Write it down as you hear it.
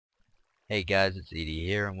Hey guys, it's Edie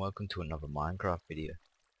here and welcome to another Minecraft video.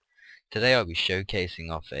 Today I'll be showcasing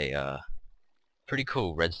off a pretty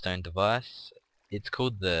cool redstone device. It's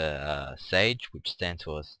called the SSAGE, which stands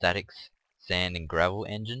for Static Sand and Gravel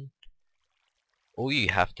Engine. All you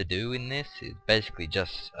have to do in this is basically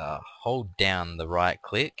just hold down the right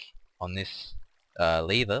click on this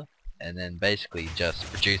lever, and then basically just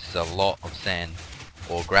produces a lot of sand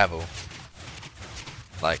or gravel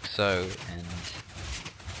like so, and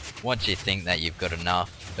once you think that you've got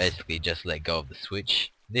enough, basically just let go of the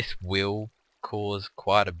switch. This will cause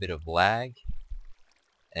quite a bit of lag,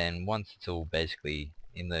 and once it's all basically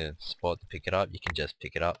in the spot to pick it up, you can just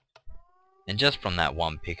pick it up. And just from that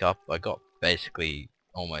one pickup, I got basically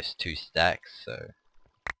almost 2 stacks, so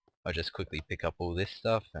I'll just quickly pick up all this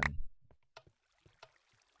stuff, and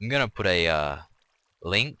I'm gonna put a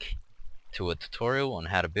link to a tutorial on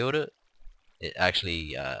how to build it. It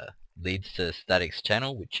actually leads to Static's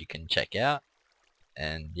channel, which you can check out.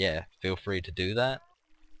 And yeah, feel free to do that,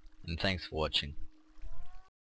 and thanks for watching.